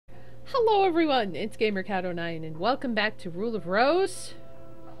Hello everyone, it's GamerCat09 and welcome back to Rule of Rose.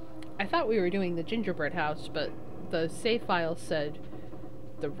 I thought we were doing the gingerbread house, but the save file said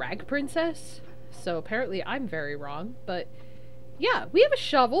the Rag Princess, so apparently I'm very wrong, but yeah, we have a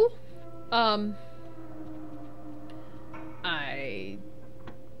shovel. I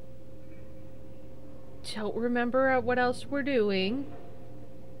don't remember what else we're doing.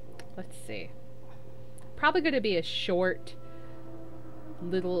 Let's see. Probably going to be a short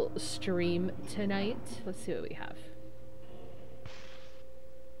little stream tonight. Let's see what we have.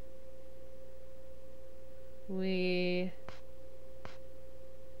 We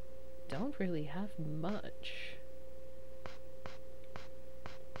don't really have much.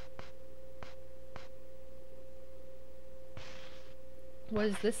 What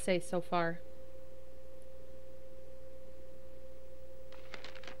does this say so far?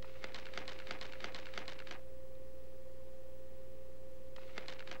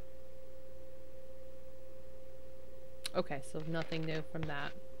 Okay, so nothing new from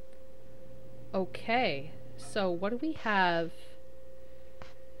that. Okay, so what do we have?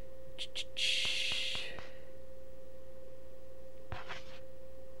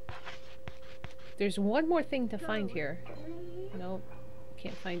 There's one more thing to find here. Nope,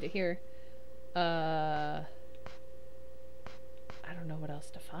 can't find it here. I don't know what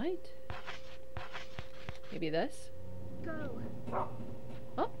else to find. Maybe this? Go.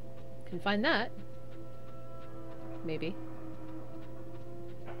 Oh, can find that. Maybe.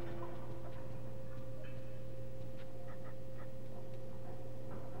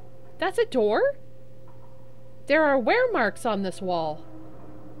 That's a door? There are wear marks on this wall.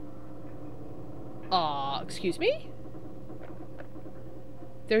 Excuse me?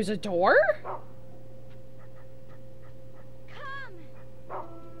 There's a door? Come.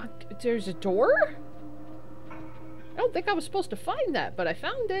 There's a door? I don't think I was supposed to find that, but I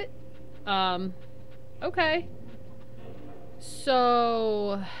found it. Okay.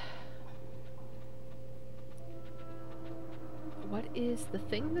 So, what is the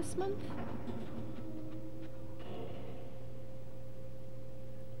thing this month?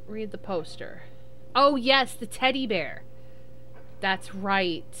 Read the poster. Oh yes, the teddy bear. That's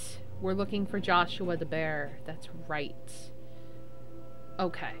right. We're looking for Joshua the bear. That's right.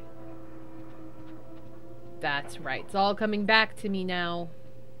 Okay. That's right. It's all coming back to me now.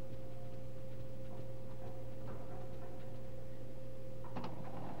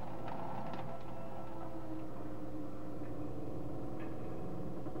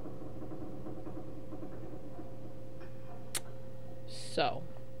 So,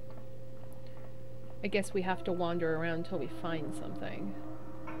 I guess we have to wander around until we find something.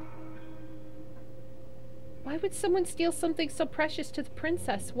 Why would someone steal something so precious to the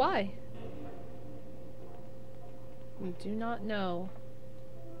princess? Why? We do not know.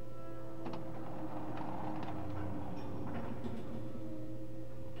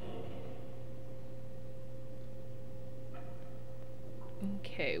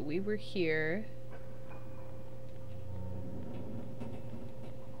 Okay, we were here.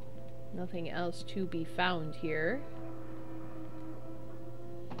 Nothing else to be found here.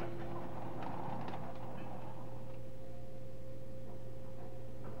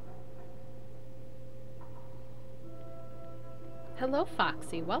 Hello,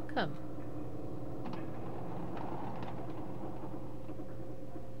 Foxy. Welcome.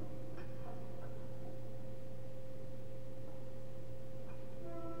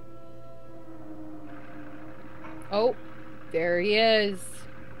 Oh, there he is.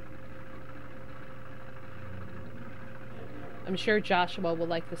 I'm sure Joshua will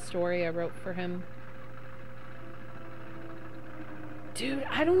like the story I wrote for him. Dude,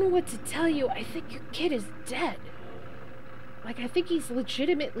 I don't know what to tell you. I think your kid is dead. Like, I think he's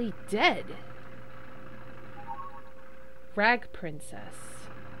legitimately dead. Rag Princess.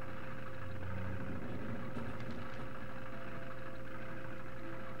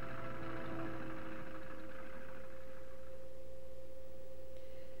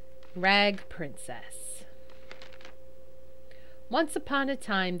 Rag Princess. Once upon a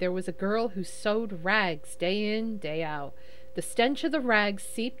time, there was a girl who sewed rags day in, day out. The stench of the rags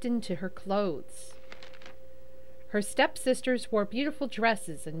seeped into her clothes. Her stepsisters wore beautiful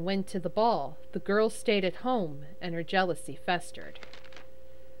dresses and went to the ball. The girl stayed at home, and her jealousy festered.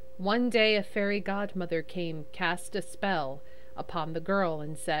 One day a fairy godmother came, cast a spell upon the girl,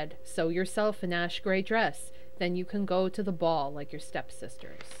 and said, "Sew yourself an ash-gray dress, then you can go to the ball like your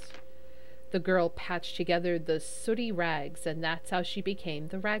stepsisters." The girl patched together the sooty rags, and that's how she became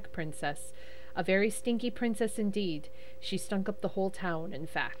the Rag Princess. A very stinky princess indeed. She stunk up the whole town, in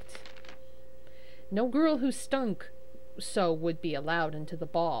fact. No girl who stunk so would be allowed into the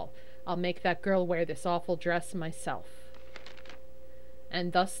ball. I'll make that girl wear this awful dress myself.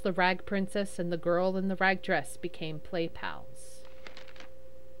 And thus the rag princess and the girl in the rag dress became play pals.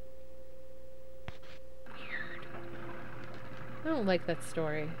 Weird. I don't like that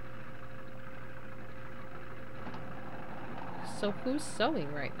story. So who's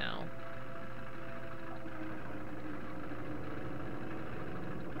sewing right now?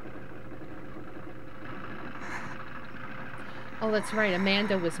 Oh, that's right.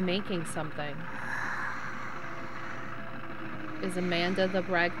 Amanda was making something. Is Amanda the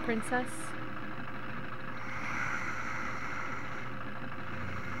rag princess?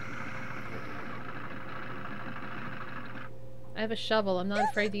 I have a shovel. I'm not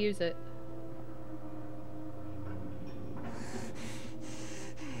afraid to use it.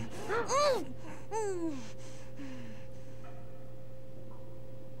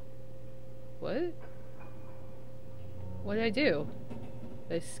 What? What did I do?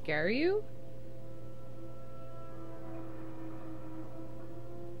 Did I scare you?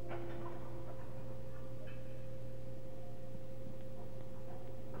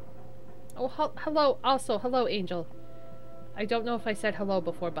 Oh, hello. Also, hello, Angel. I don't know if I said hello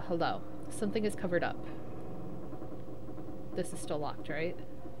before, but hello. Something is covered up. This is still locked, right?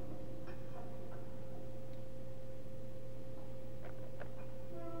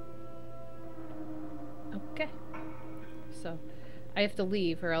 Okay. So, I have to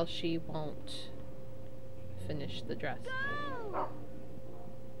leave or else she won't finish the dress. Go!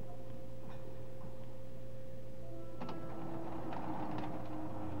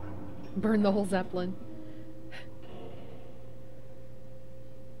 Burn the whole Zeppelin.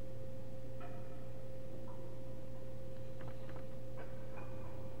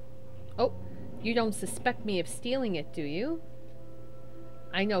 Oh, you don't suspect me of stealing it, do you?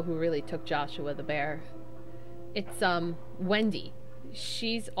 I know who really took Joshua the bear. It's, Wendy.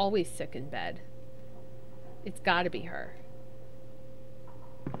 She's always sick in bed. It's gotta be her.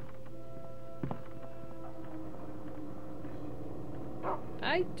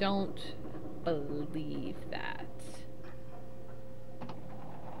 I don't believe that.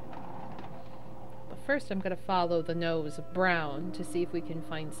 But first I'm gonna follow the nose of Brown to see if we can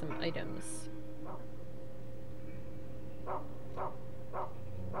find some items.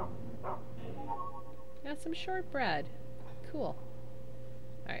 Got some shortbread. Cool.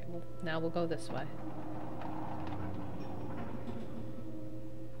 Alright, well, now we'll go this way.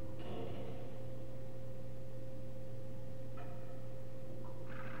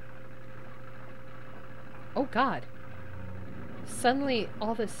 Oh god. Suddenly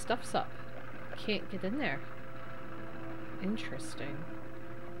all this stuff's up. Can't get in there. Interesting.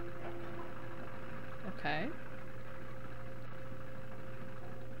 Okay.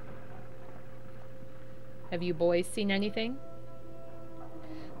 Have you boys seen anything?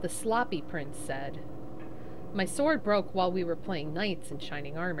 The sloppy prince said. My sword broke while we were playing knights in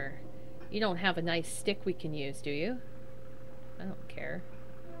shining armor. You don't have a nice stick we can use, do you? I don't care.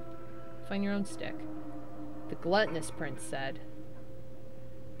 Find your own stick. The gluttonous prince said.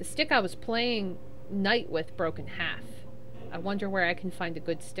 The stick I was playing knight with broke in half. I wonder where I can find a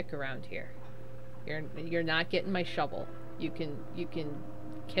good stick around here. You're not getting my shovel. You can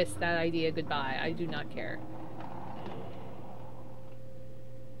kiss that idea goodbye. I do not care.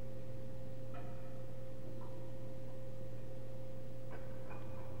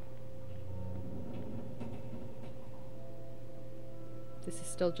 This is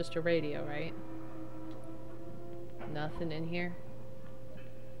still just a radio, right? Nothing in here.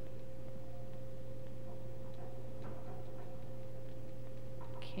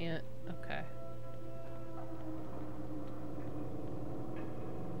 Can't. Okay.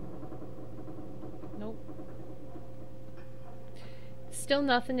 Nope. Still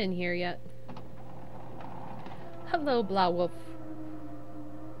nothing in here yet. Hello, Blauwolf.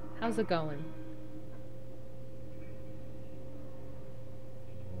 How's it going?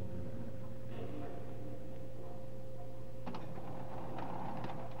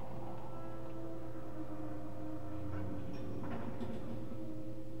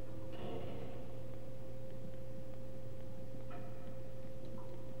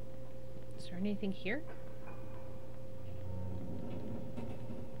 Is there anything here?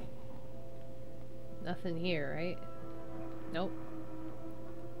 Nothing here, right? Nope.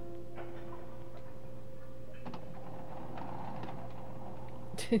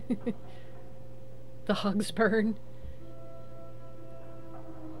 The hugs burn.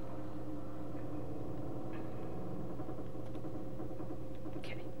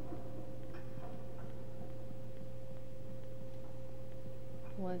 Okay.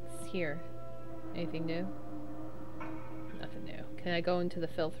 What's here? Anything new? Can I go into the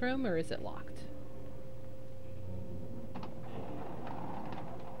filth room, or is it locked?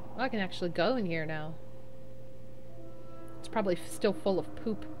 Oh, I can actually go in here now. It's probably still full of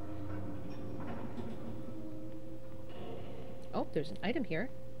poop. Oh, there's an item here.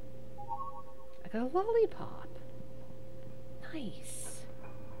 I got a lollipop. Nice.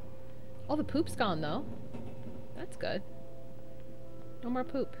 All the poop's gone, though. That's good. No more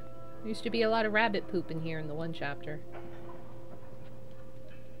poop. There used to be a lot of rabbit poop in here in the one chapter.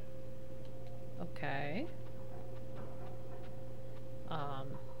 Okay.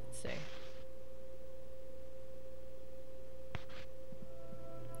 Let's see.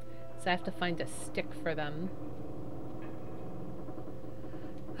 So I have to find a stick for them.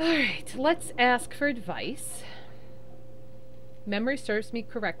 Alright, let's ask for advice. Memory serves me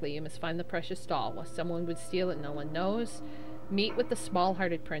correctly. You must find the precious doll. While someone would steal it, no one knows. Meet with the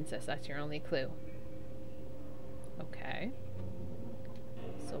small-hearted princess. That's your only clue. Okay.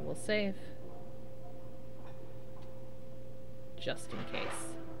 So we'll save. Just in case.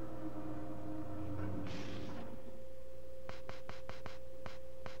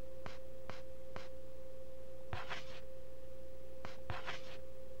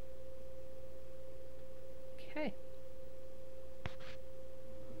 Okay.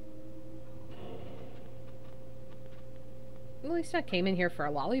 At least I came in here for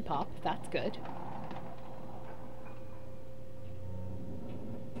a lollipop. That's good.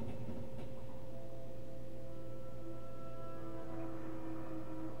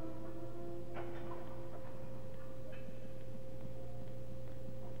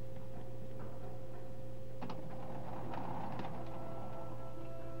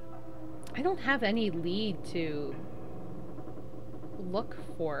 I don't have any lead to look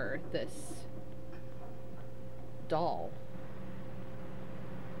for this doll.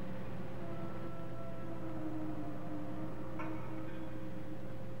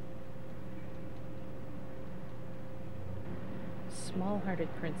 Small-hearted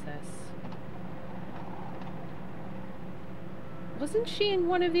princess. Wasn't she in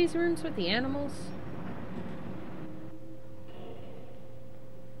one of these rooms with the animals?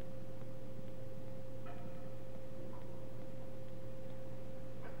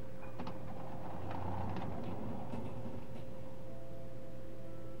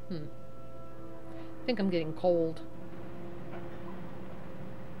 I think I'm getting cold.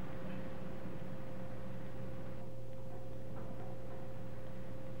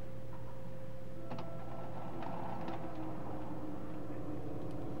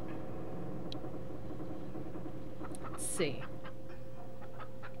 Let's see.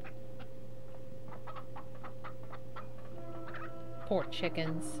 Poor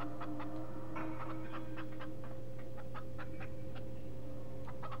chickens.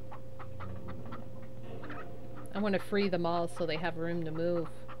 I want to free them all so they have room to move.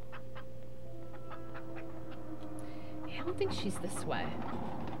 Yeah, I don't think she's this way.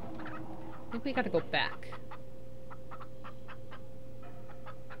 I think we gotta go back.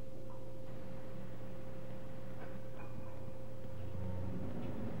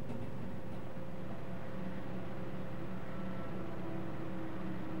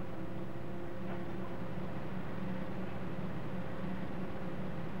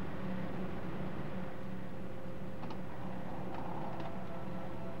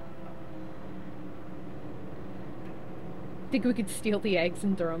 Think we could steal the eggs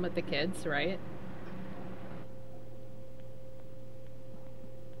and throw them at the kids, right?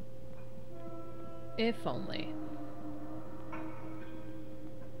 If only.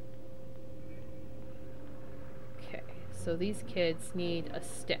 Okay, so these kids need a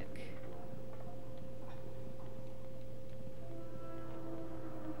stick.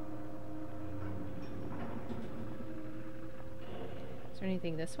 Is there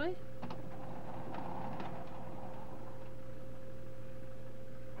anything this way?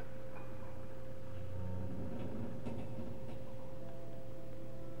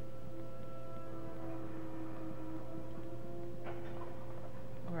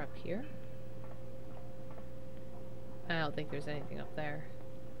 Up here? I don't think there's anything up there.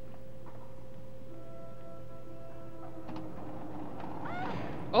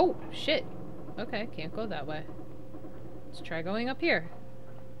 Oh, shit. Okay, can't go that way. Let's try going up here.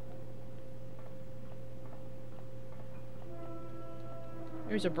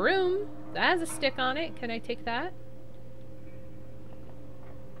 There's a broom. That has a stick on it. Can I take that?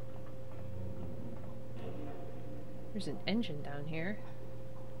 There's an engine down here.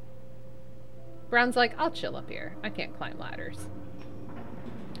 Brown's like, I'll chill up here. I can't climb ladders.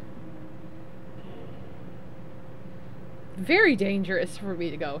 Very dangerous for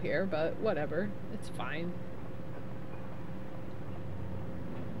me to go here, but whatever. It's fine.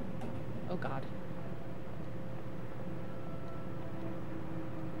 Oh god.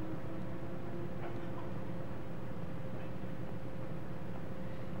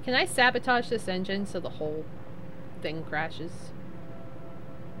 Can I sabotage this engine so the whole thing crashes?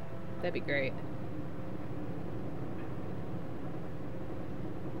 That'd be great.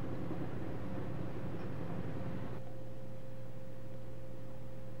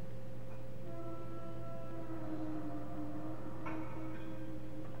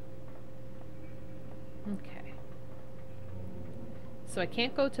 Okay. So I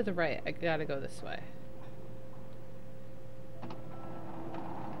can't go to the right. I gotta go this way.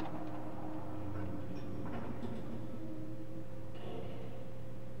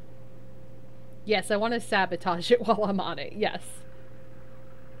 Yes, I want to sabotage it while I'm on it. Yes.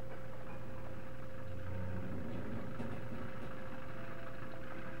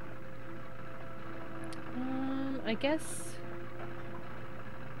 I guess...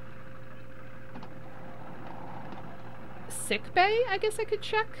 sick bay? I guess I could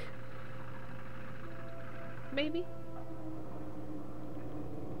check. Maybe?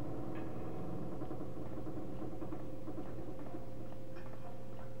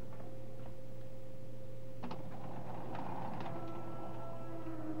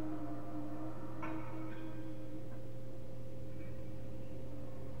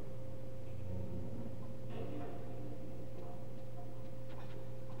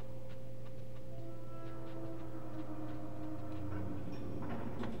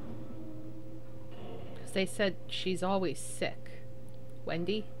 They said she's always sick.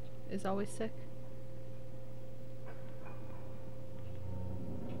 Wendy is always sick.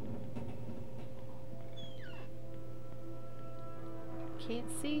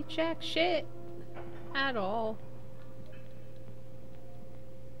 Can't see jack shit at all.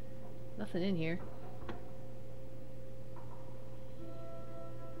 Nothing in here.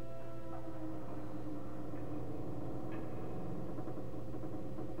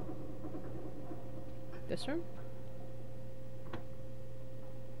 This room?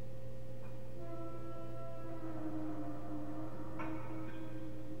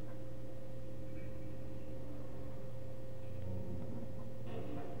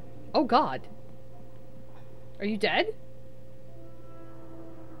 Oh god. Are you dead?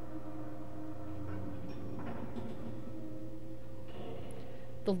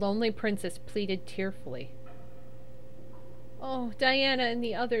 The lonely princess pleaded tearfully. Oh, Diana and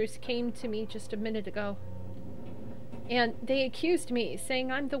the others came to me just a minute ago. And they accused me,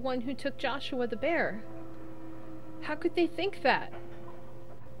 saying I'm the one who took Joshua the bear. How could they think that?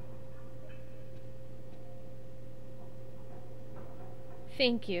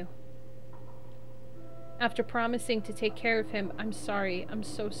 Thank you. After promising to take care of him, I'm sorry. I'm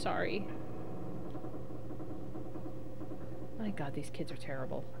so sorry. My god, these kids are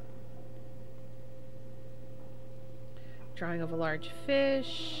terrible. Drawing of a large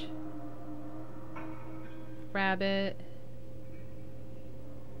fish. Rabbit.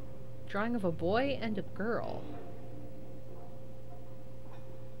 Drawing of a boy and a girl.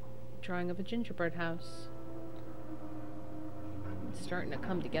 Drawing of a gingerbread house. It's starting to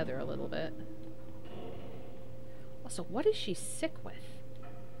come together a little bit. Also, what is she sick with?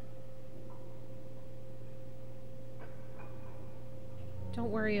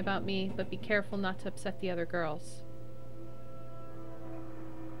 Don't worry about me, but be careful not to upset the other girls.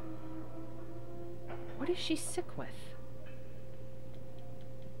 What is she sick with?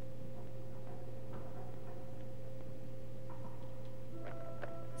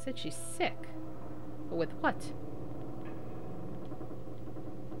 Said she's sick. But with what?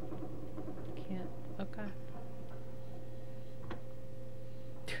 Can't. Okay.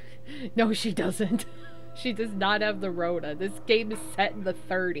 No, she doesn't. She does not have the Rona. This game is set in the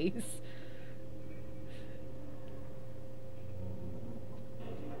 30s.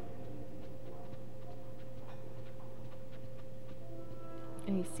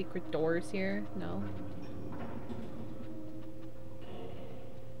 Any secret doors here? No.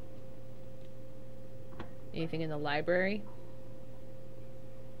 Anything in the library?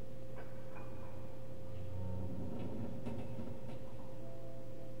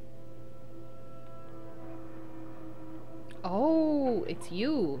 Oh, it's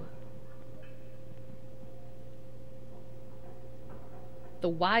you. The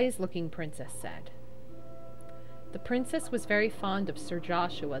wise-looking princess said. The princess was very fond of Sir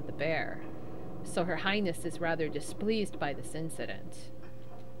Joshua the bear, so Her Highness is rather displeased by this incident.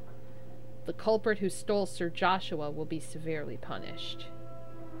 The culprit who stole Sir Joshua will be severely punished.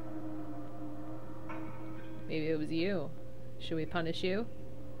 Maybe it was you. Should we punish you?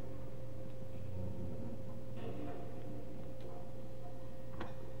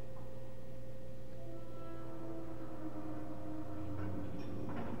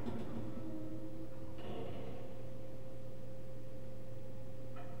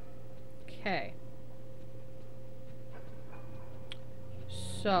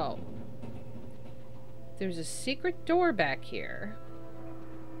 So, there's a secret door back here.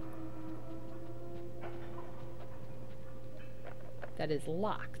 That is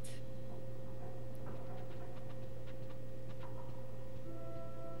locked.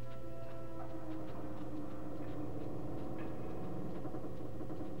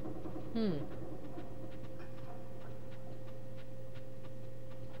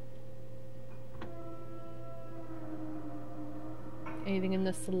 Anything in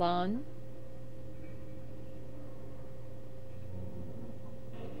the salon?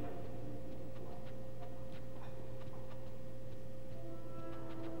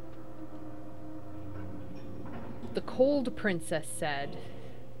 The Cold Princess said,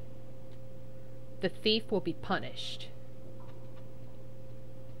 "The thief will be punished."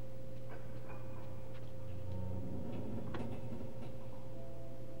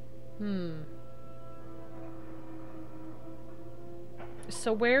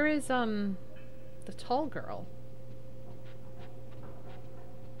 So where is, the tall girl?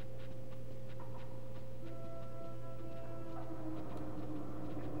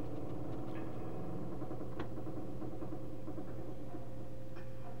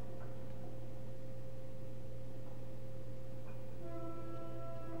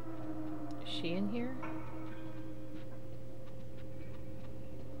 Is she in here?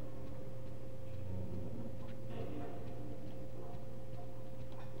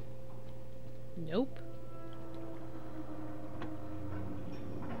 Nope.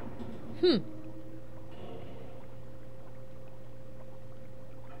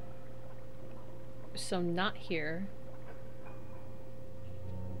 So not here.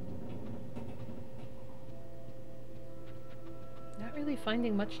 Not really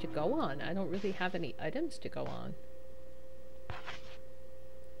finding much to go on. I don't really have any items to go on.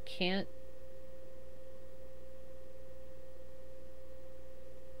 Can't.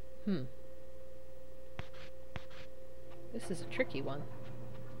 This is a tricky one.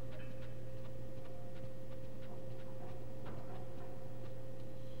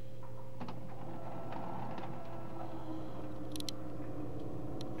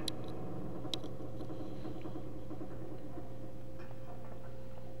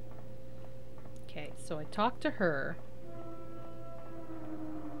 Okay, so I talked to her.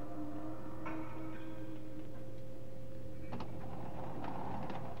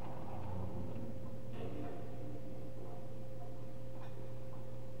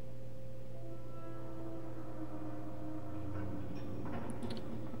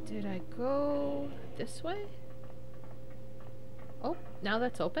 Did I go this way? Oh, now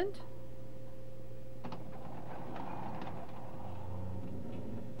that's opened?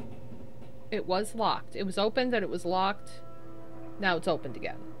 It was locked. It was opened and it was locked. Now it's opened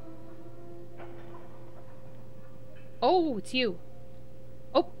again. Oh, it's you.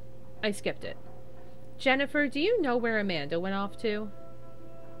 Oh, I skipped it. Jennifer, do you know where Amanda went off to?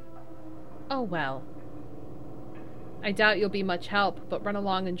 Oh, well. I doubt you'll be much help, but run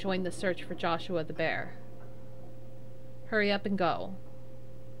along and join the search for Joshua the bear. Hurry up and go.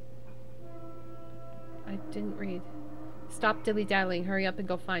 I didn't read. Stop dilly-dallying, hurry up and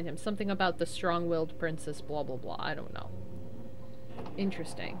go find him. Something about the strong-willed princess, blah blah blah. I don't know.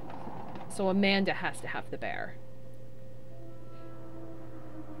 Interesting. So Amanda has to have the bear.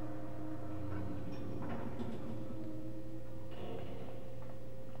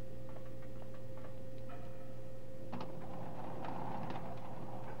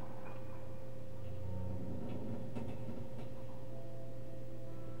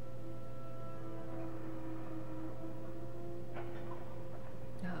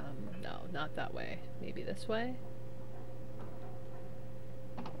 No, not that way. Maybe this way?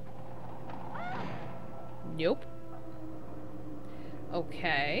 Nope.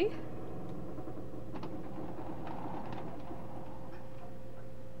 Okay.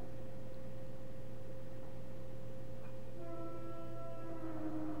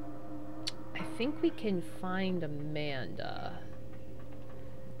 I think we can find Amanda.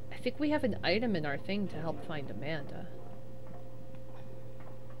 I think we have an item in our thing to help find Amanda.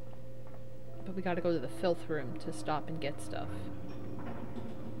 But we gotta go to the filth room to stop and get stuff.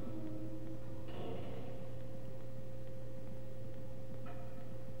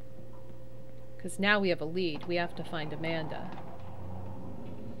 Because now we have a lead. We have to find Amanda.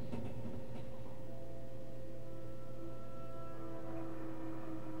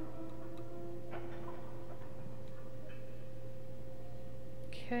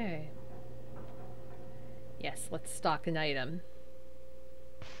 Okay. Yes, let's stock an item.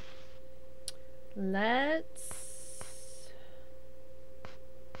 Let's...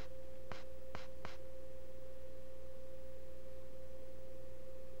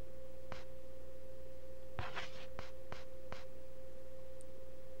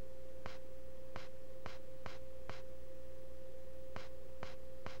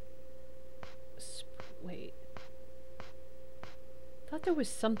 there was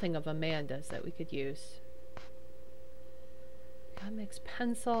something of Amanda's that we could use. Comics,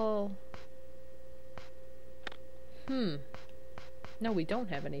 pencil. No, we don't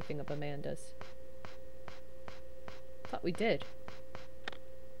have anything of Amanda's. Thought we did.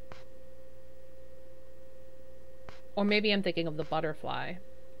 Or maybe I'm thinking of the butterfly.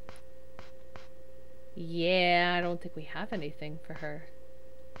 Yeah, I don't think we have anything for her.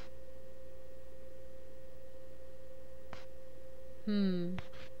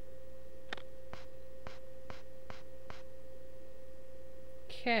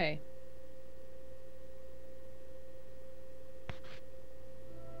 Okay.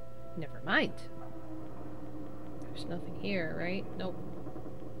 Never mind. There's nothing here, right? Nope.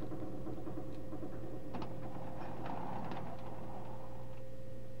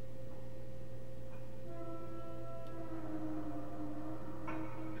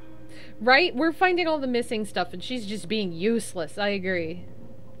 Right? We're finding all the missing stuff and she's just being useless. I agree.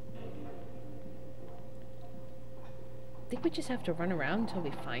 I think we just have to run around until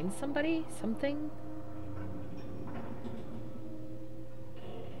we find somebody? Something?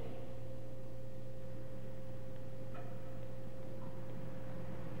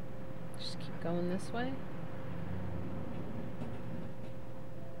 Just keep going this way.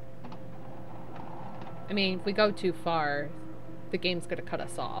 I mean, if we go too far, the game's gonna cut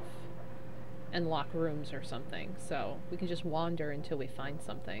us off and lock rooms or something, so we can just wander until we find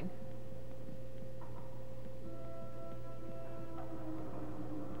something.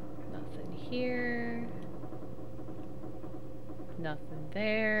 Nothing here. Nothing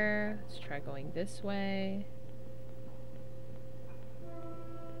there. Let's try going this way.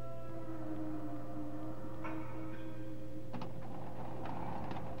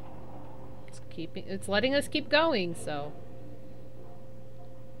 It's letting us keep going, so.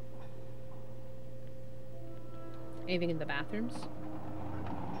 Anything in the bathrooms?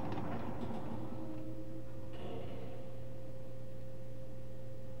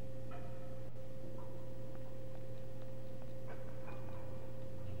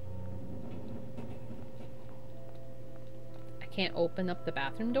 I can't open up the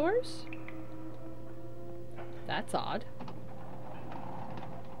bathroom doors? That's odd.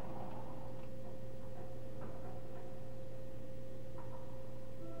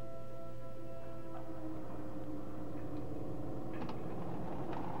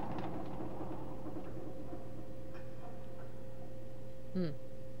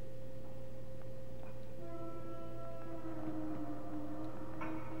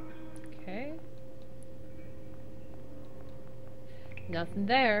 Okay. Nothing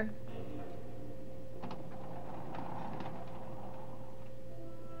there.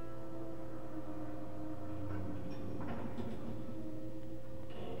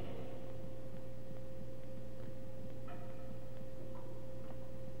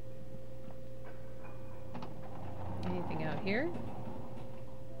 Anything out here?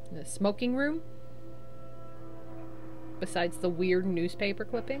 In the smoking room? Besides the weird newspaper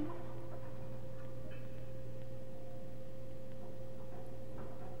clipping?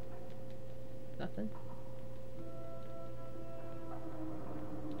 Nothing.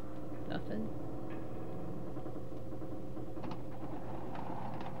 Nothing.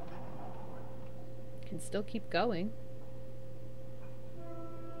 Can still keep going.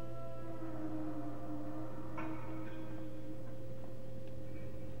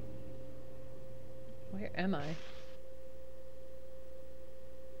 Where am I?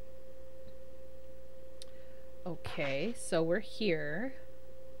 Okay, so we're here.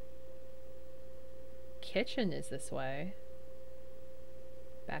 Kitchen is this way.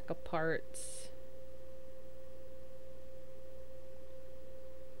 Backup parts.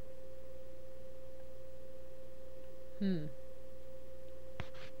 Can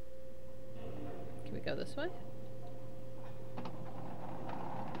we go this way?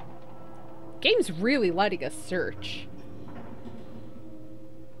 Game's really letting us search.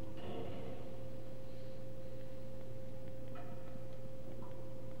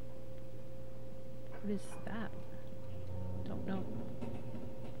 What is that? Don't know.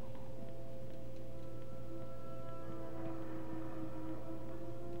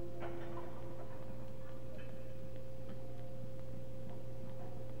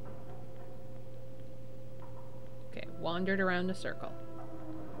 Okay, wandered around a circle.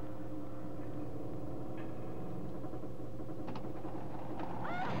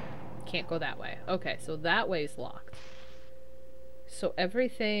 Can't go that way. Okay, so that way's locked. So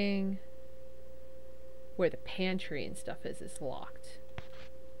everything where the pantry and stuff is locked.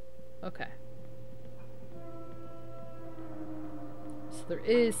 Okay. So there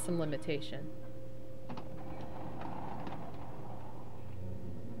is some limitation.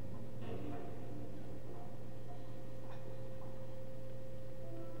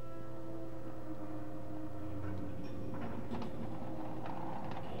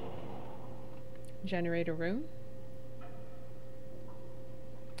 generator room.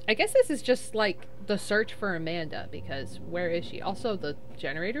 I guess this is just like the search for Amanda, because where is she? Also, the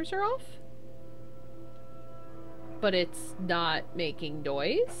generators are off, but it's not making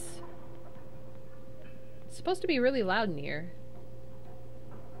noise. It's supposed to be really loud in here.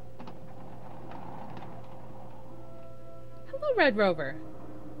 Hello, Red Rover.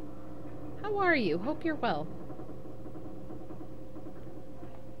 How are you? Hope you're well.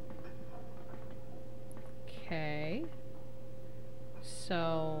 Okay.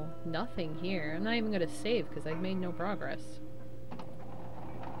 So, nothing here. I'm not even gonna save because I've made no progress.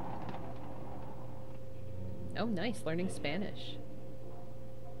 Oh, nice. Learning Spanish.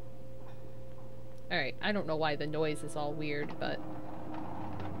 Alright, I don't know why the noise is all weird, but...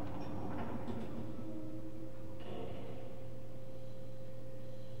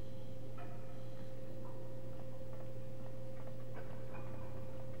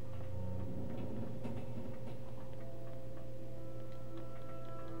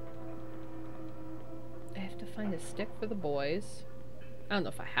 I have to find a stick for the boys. I don't know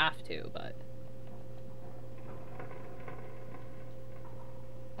if I have to, but...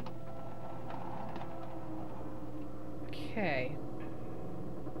 Okay.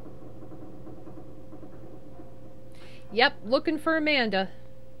 Yep, looking for Amanda.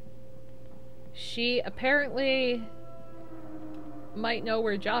 She apparently might know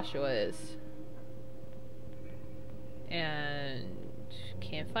where Joshua is. And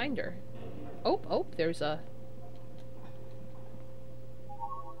can't find her. Oh, there's a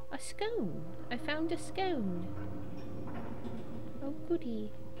scone. I found a scone. Oh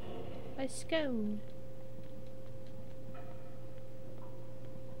goody. A scone.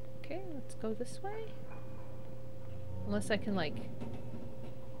 Okay, let's go this way. Unless I can, like...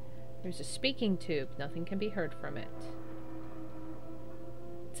 There's a speaking tube. Nothing can be heard from it.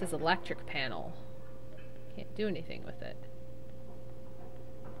 It says electric panel. Can't do anything with it.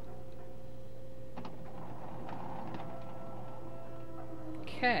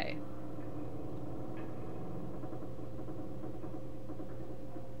 Okay.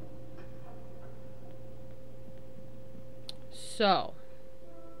 So...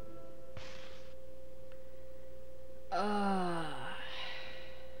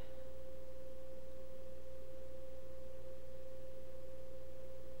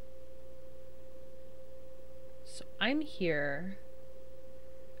 So I'm here.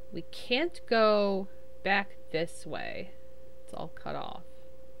 We can't go back this way. It's all cut off.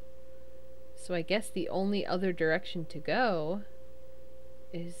 So I guess the only other direction to go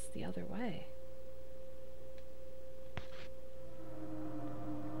is the other way.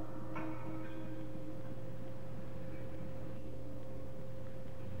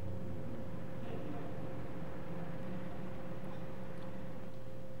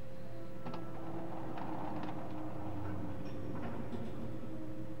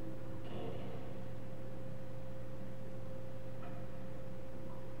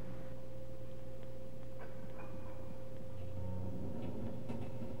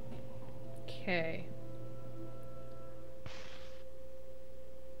 Okay.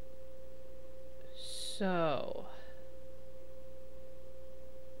 So...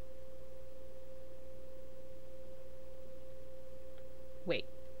 Wait.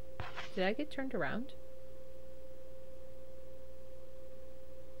 Did I get turned around?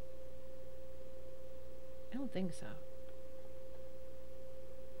 I don't think so.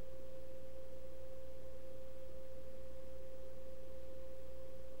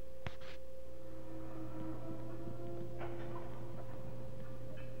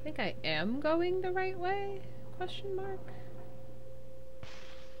 I think I am going the right way? Question mark?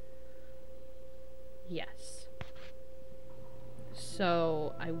 Yes.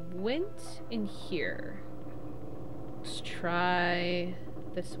 So I went in here. Let's try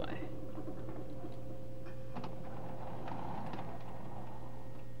this way.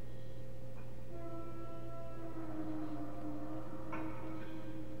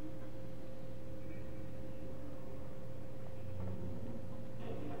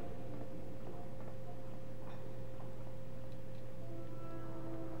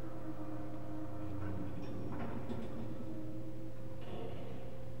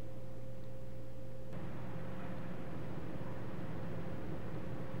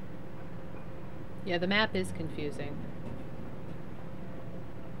 Yeah, the map is confusing.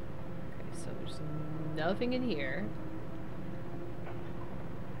 Okay, so there's nothing in here.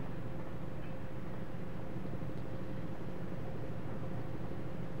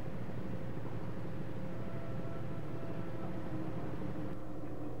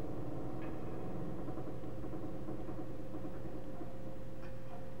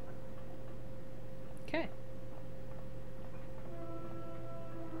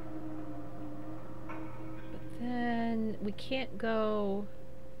 we can't go...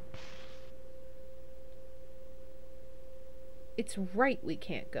 It's right we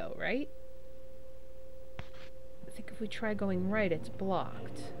can't go, right? I think if we try going right, it's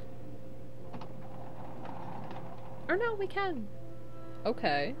blocked. Or no, we can.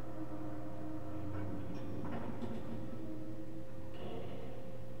 Okay.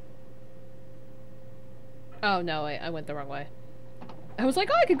 Oh no, I went the wrong way. I was like,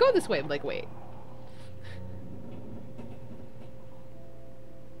 oh, I could go this way. I'm like, wait.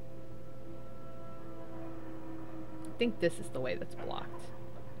 I think this is the way that's blocked.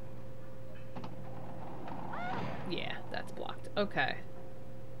 Yeah, that's blocked. Okay.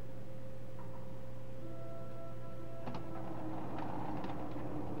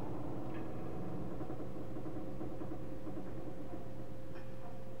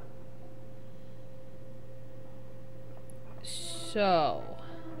 So...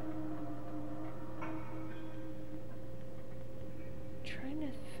 trying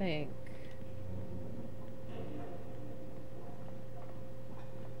to think...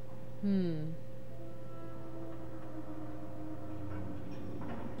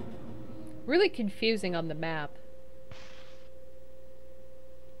 Really confusing on the map.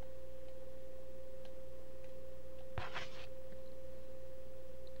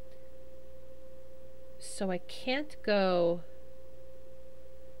 So I can't go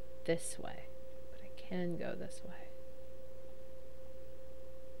this way, but I can go this way.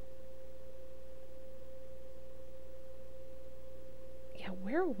 Yeah,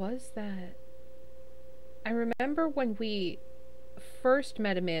 where was that? I remember when we first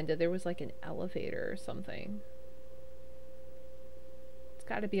met Amanda, there was like an elevator or something. It's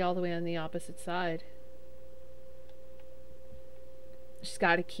got to be all the way on the opposite side. Just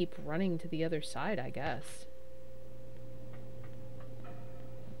got to keep running to the other side, I guess.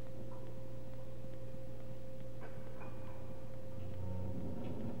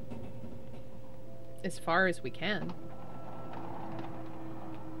 As far as we can.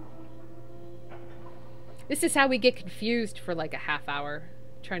 This is how we get confused for like a half hour,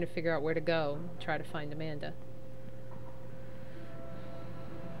 trying to figure out where to go, try to find Amanda.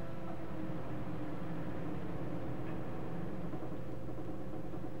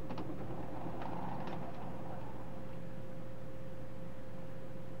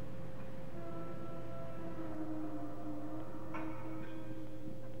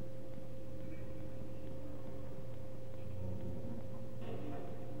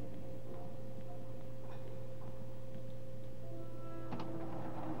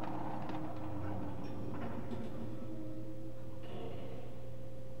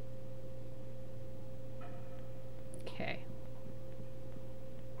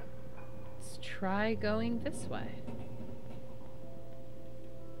 Try going this way.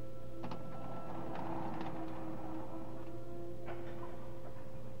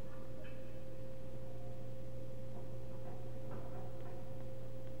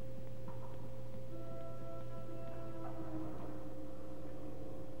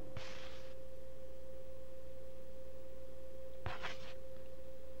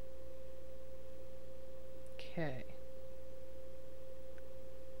 Okay.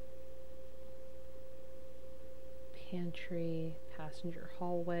 Pantry, passenger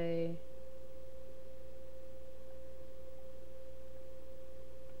hallway.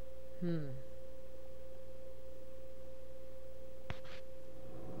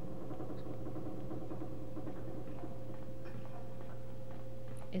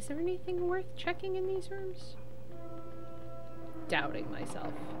 Is there anything worth checking in these rooms? Doubting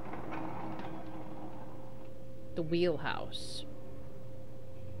myself. The wheelhouse.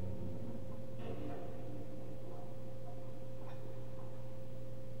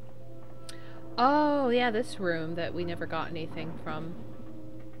 Oh, yeah, this room that we never got anything from.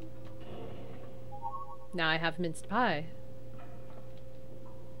 Now I have minced pie.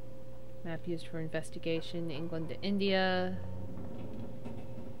 Map used for investigation, England to India.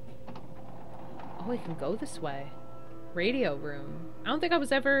 Oh, we can go this way. Radio room. I don't think I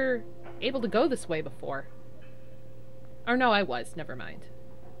was ever able to go this way before. Or no, I was. Never mind.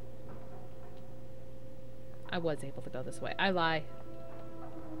 I was able to go this way. I lie.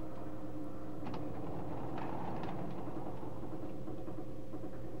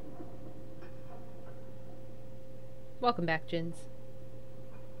 Welcome back, Jins.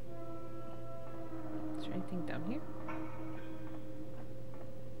 Is there anything down here?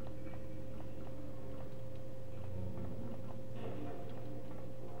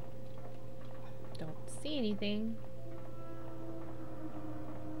 Don't see anything.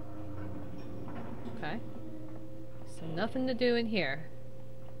 Okay. So nothing to do in here.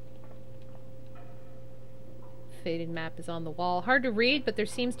 Faded map is on the wall. Hard to read, but there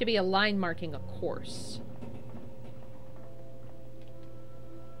seems to be a line marking a course.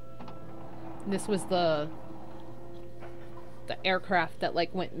 This was the aircraft that,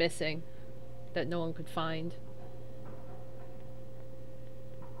 like, went missing. That no one could find.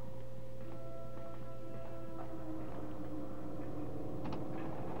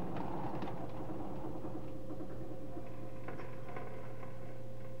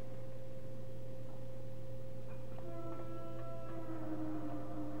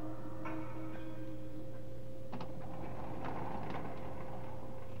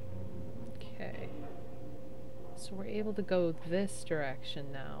 So we're able to go this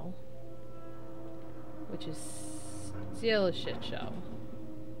direction now, which is still a shit show.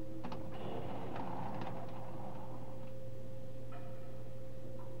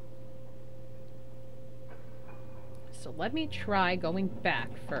 So let me try going back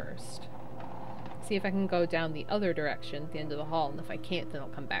first. See if I can go down the other direction at the end of the hall, and if I can't, then I'll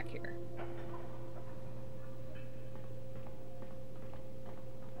come back here.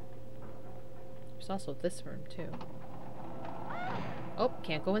 There's also this room, too. Oh,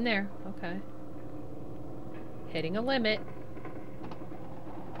 can't go in there. Okay. Hitting a limit.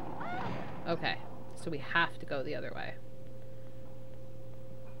 Okay, so we have to go the other way.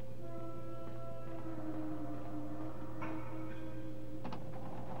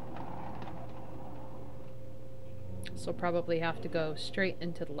 So probably have to go straight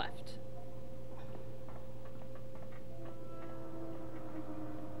into the left.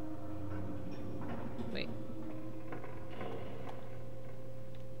 Wait.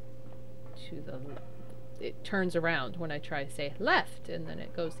 To the left. It turns around when I try to say left, and then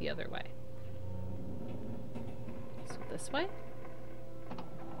it goes the other way. So this way?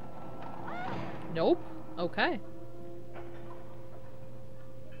 Nope. Okay.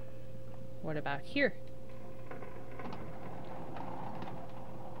 What about here?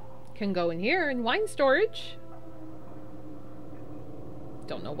 Can go in here in wine storage.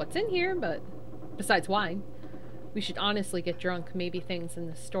 Don't know what's in here, but besides wine. We should honestly get drunk. Maybe things in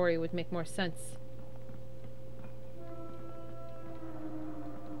the story would make more sense.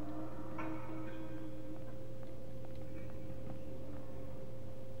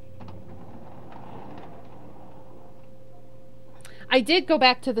 I did go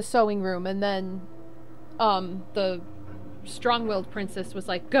back to the sewing room, and then the strong-willed princess was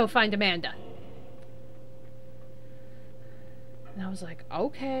like, go find Amanda. And I was like,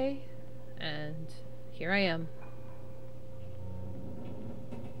 okay. And here I am.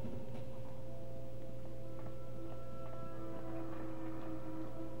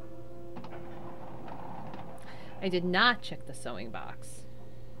 I did not check the sewing box.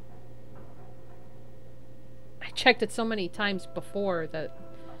 I checked it so many times before that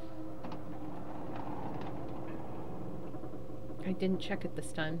I didn't check it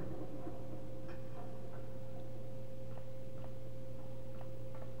this time.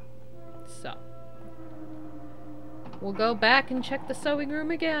 So we'll go back and check the sewing room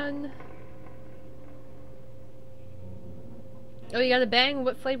again. Oh, you got a bang?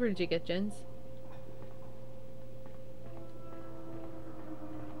 What flavor did you get, Jens?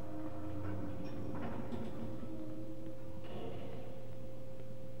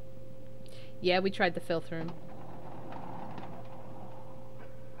 Yeah, we tried the filth room.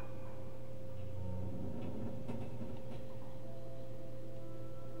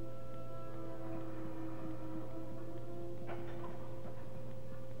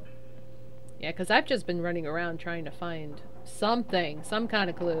 Yeah, because I've just been running around trying to find something, some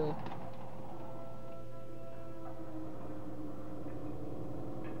kind of clue.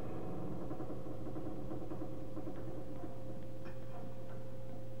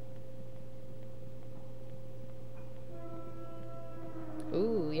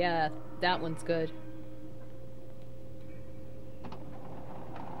 Ooh, yeah, that one's good.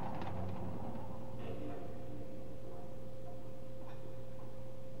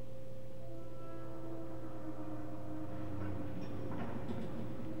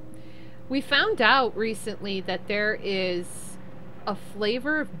 We found out recently that there is a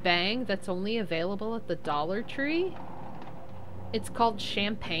flavor of Bang that's only available at the Dollar Tree. It's called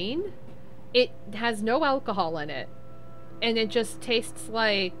champagne. It has no alcohol in it. And it just tastes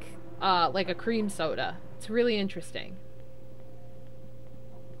like a cream soda. It's really interesting.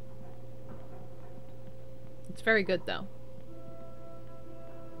 It's very good, though.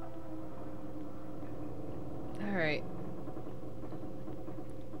 Alright.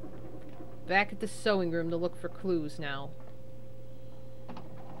 Back at the sewing room to look for clues now.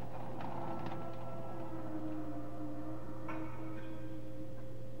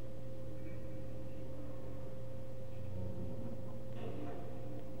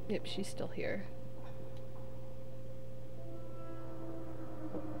 Yep, she's still here.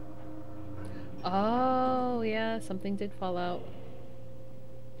 Oh, yeah, something did fall out.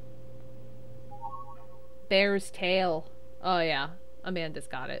 Bear's tail. Oh, yeah. Amanda's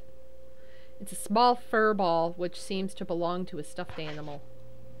got it. It's a small fur ball, which seems to belong to a stuffed animal.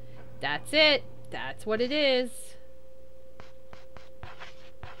 That's it. That's what it is.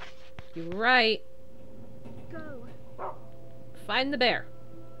 You're right. Go. Find the bear.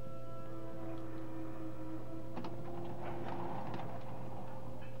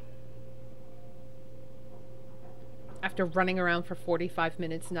 After running around for 45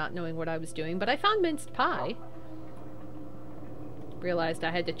 minutes not knowing what I was doing, but I found minced pie. Realized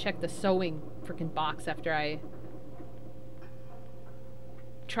I had to check the sewing frickin' box after I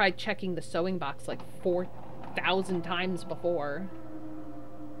tried checking the sewing box like 4,000 times before.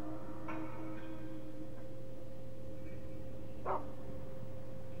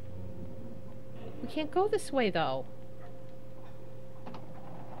 We can't go this way though.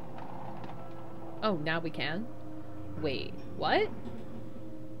 Oh, now we can? Wait, what?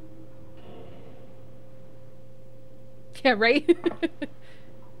 Yeah, right?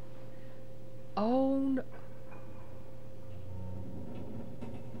 Oh, no.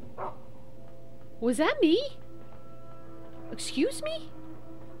 Was that me? Excuse me?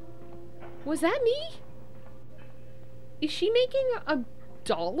 Was that me? Is she making a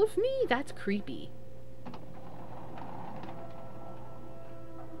doll of me? That's creepy.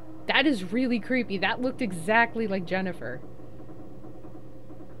 That is really creepy. That looked exactly like Jennifer.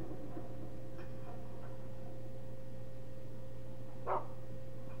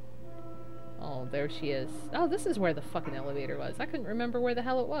 Oh, there she is. Oh, this is where the fucking elevator was. I couldn't remember where the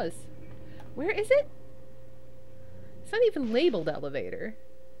hell it was. Where is it? It's not even labeled elevator.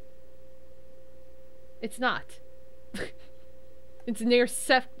 It's not. It's near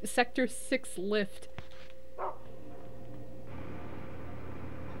Sector 6 lift.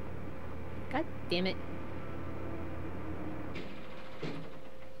 God damn it.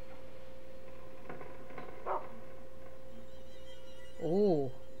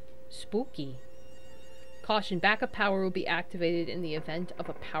 Oh, spooky. Caution, backup power will be activated in the event of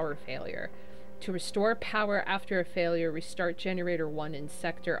a power failure. To restore power after a failure, restart generator 1 in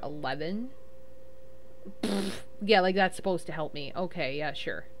sector 11. Pfft. Yeah, like that's supposed to help me. Okay, yeah,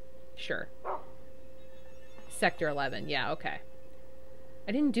 sure. Sure. Sector 11, yeah, okay.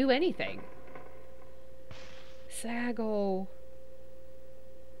 I didn't do anything. Sago.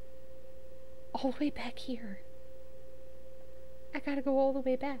 All the way back here. I gotta go all the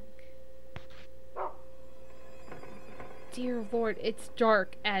way back. Dear Lord, it's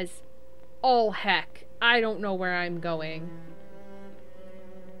dark as all heck. I don't know where I'm going.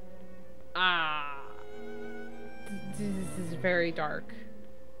 Ah. This is very dark.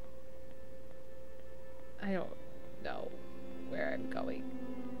 I don't know where I'm going.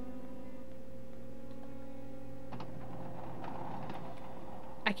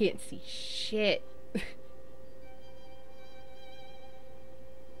 I can't see shit.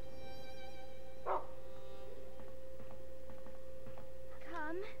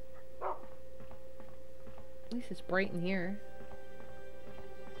 Come. At least it's bright in here.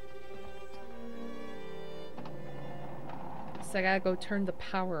 So I gotta go turn the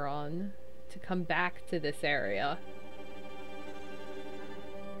power on to come back to this area.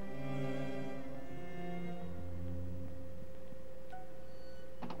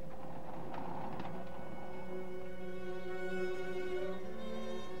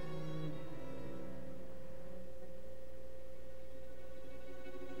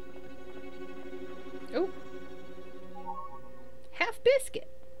 Oh, half biscuit.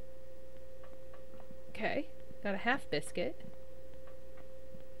 Okay, got a half biscuit.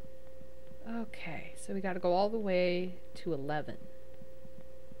 Okay, so we gotta go all the way to 11.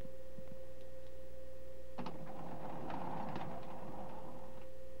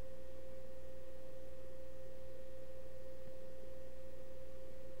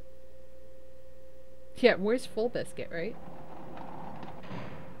 Yeah, where's full biscuit, right?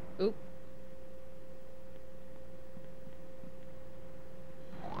 Oop.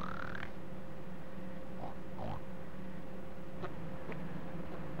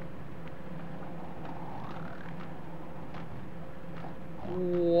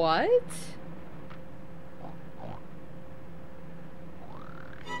 What?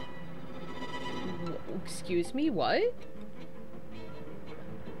 Excuse me, what?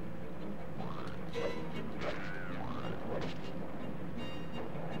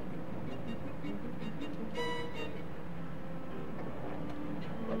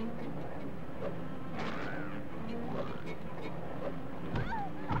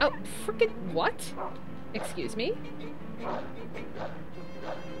 Oh. fucking... What? Excuse me?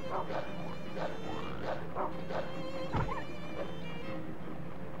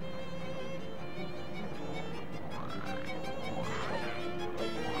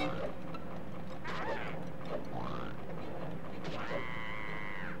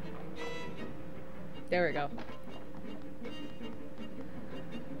 There we go.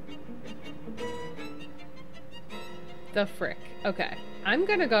 The frick. Okay. I'm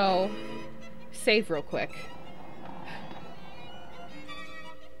gonna go save real quick.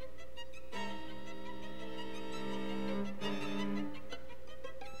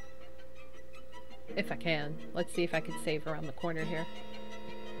 If I can. Let's see if I can save around the corner here.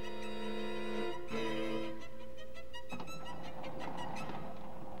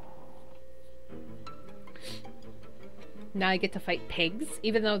 Now I get to fight pigs,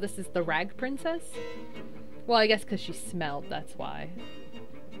 even though this is the rag princess? Well, I guess because she smelled, that's why.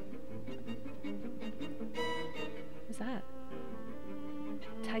 What's that?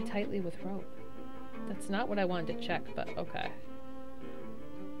 Tie tightly with rope. That's not what I wanted to check, but okay.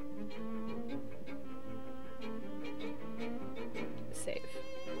 Save.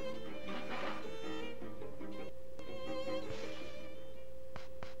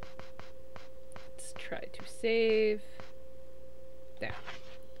 Let's try to save. There.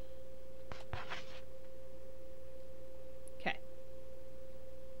 Okay.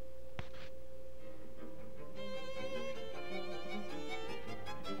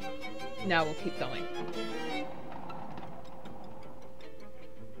 Now we'll keep going.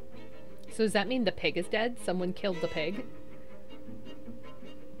 So does that mean the pig is dead? Someone killed the pig?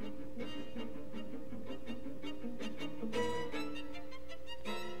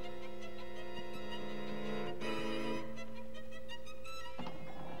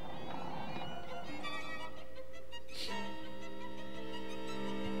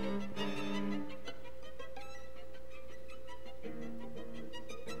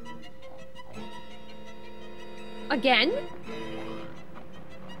 Again?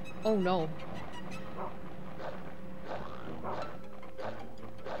 Oh no.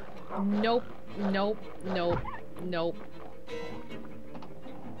 Nope, nope, nope, nope.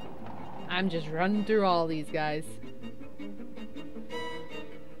 I'm just running through all these guys.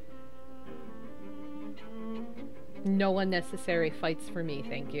 No unnecessary fights for me,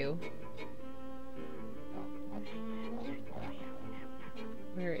 thank you.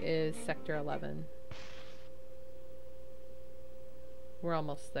 Where is Sector 11? We're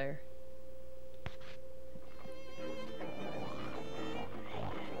almost there.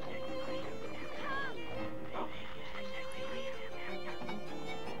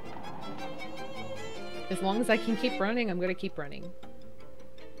 As long as I can keep running, I'm gonna keep running.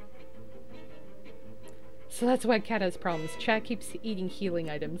 So that's why Cat has problems. Chad keeps eating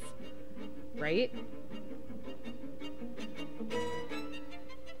healing items. Right?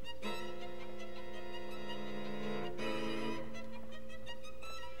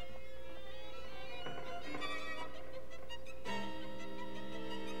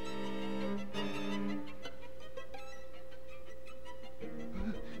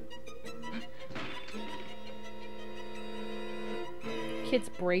 Kids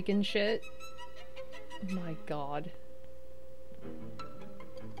breaking shit. Oh my god.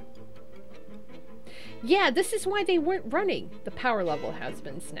 Yeah, this is why they weren't running. The power level has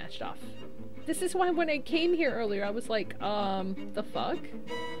been snatched off. This is why when I came here earlier, I was like, the fuck?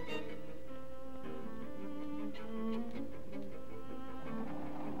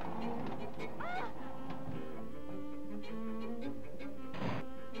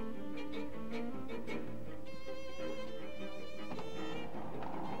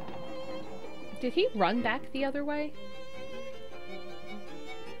 Did he run back the other way?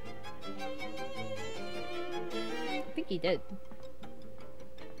 I think he did.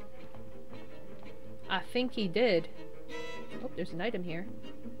 I think he did. Oh, there's an item here.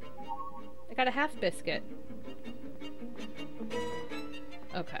 I got a half biscuit.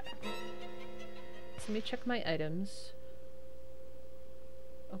 Okay. So let me check my items.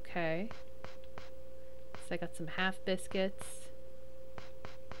 Okay. So I got some half biscuits.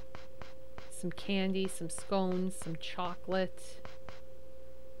 Some candy, some scones, some chocolate.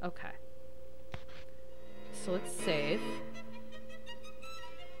 Okay. So let's save.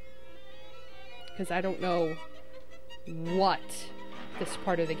 Because I don't know what this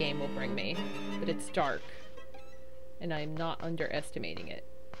part of the game will bring me. But it's dark. And I'm not underestimating it.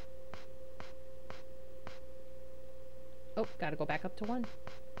 Oh, gotta go back up to 1.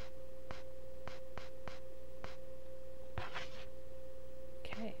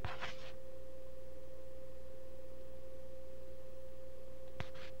 Okay.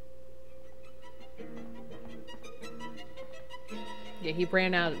 Yeah, he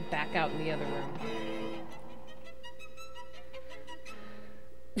ran out, back out in the other room.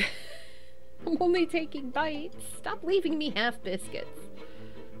 I'm only taking bites. Stop leaving me half biscuits.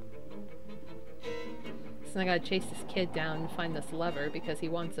 So I gotta chase this kid down and find this lever because he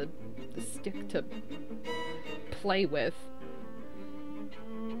wants a stick to play with.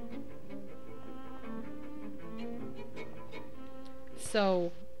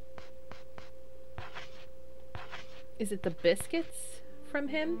 So, is it the biscuits from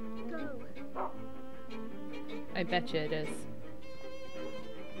him? Go. I bet you it is.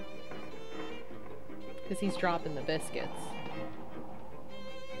 Because he's dropping the biscuits.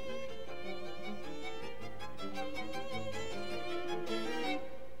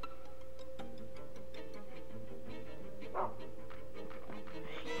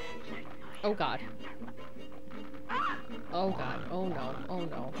 Oh god. Oh god. Oh no. Oh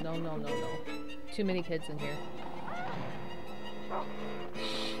no. No, no, no, no. Too many kids in here.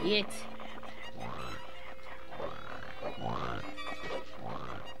 Shit.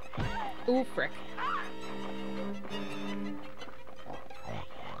 Ooh, frick.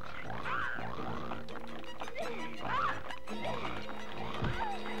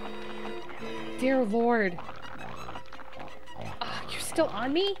 Dear Lord. Oh, you're still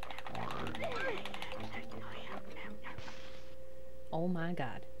on me? Oh my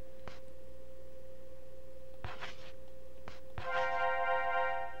god.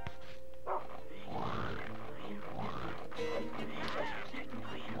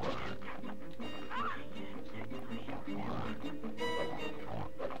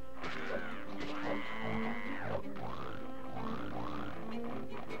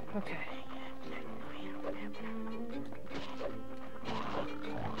 Okay.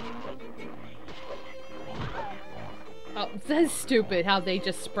 Oh, that's stupid how they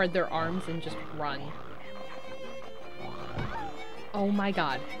just spread their arms and just run. Oh my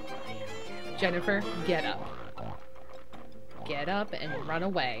god. Jennifer, get up. Get up and run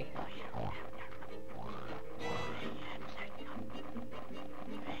away.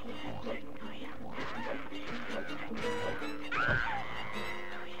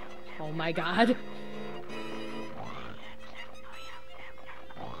 Oh my god.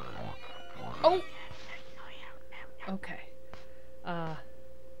 Oh! Okay.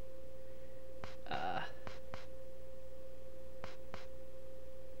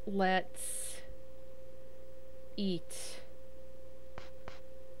 Let's eat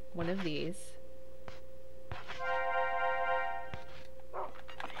one of these.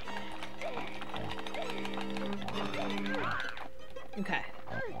 Okay.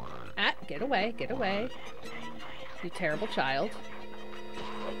 Ah, get away, get away. You terrible child.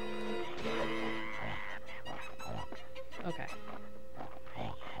 Okay.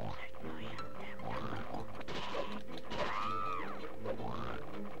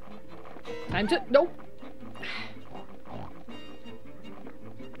 Time to... Nope!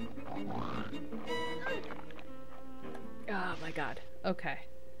 Oh my god. Okay.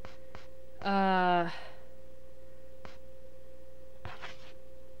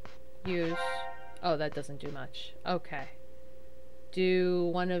 Use... Oh, that doesn't do much. Okay. Do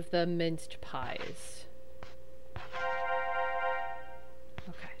one of the minced pies.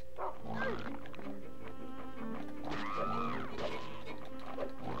 Okay.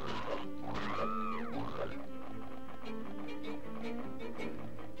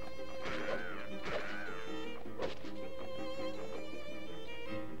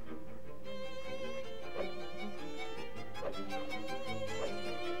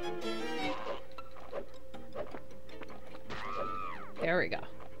 There we go.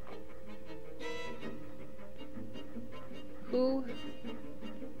 Who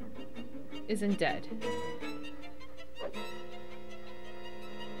isn't dead?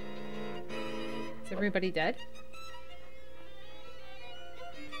 Is everybody dead?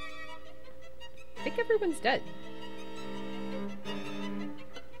 I think everyone's dead.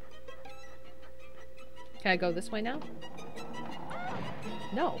 Can I go this way now?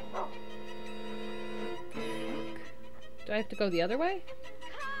 No. Do I have to go the other way?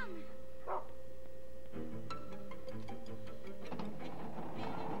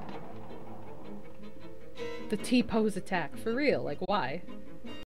 The T-pose attack. For real, like why?